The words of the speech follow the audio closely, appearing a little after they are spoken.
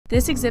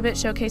This exhibit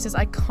showcases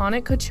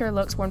iconic couture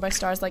looks worn by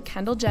stars like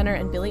Kendall Jenner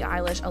and Billie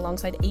Eilish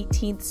alongside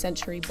 18th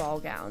century ball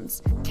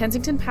gowns.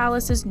 Kensington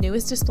Palace's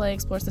newest display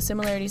explores the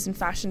similarities in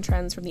fashion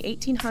trends from the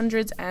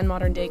 1800s and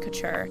modern day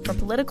couture, from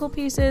political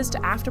pieces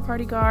to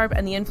after-party garb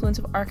and the influence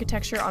of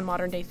architecture on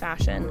modern day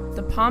fashion.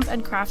 The pomp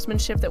and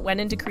craftsmanship that went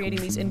into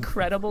creating these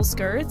incredible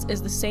skirts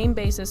is the same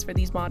basis for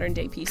these modern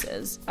day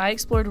pieces. I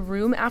explored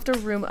room after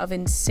room of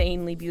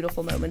insanely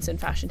beautiful moments in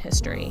fashion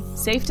history.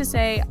 Safe to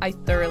say, I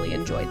thoroughly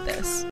enjoyed this.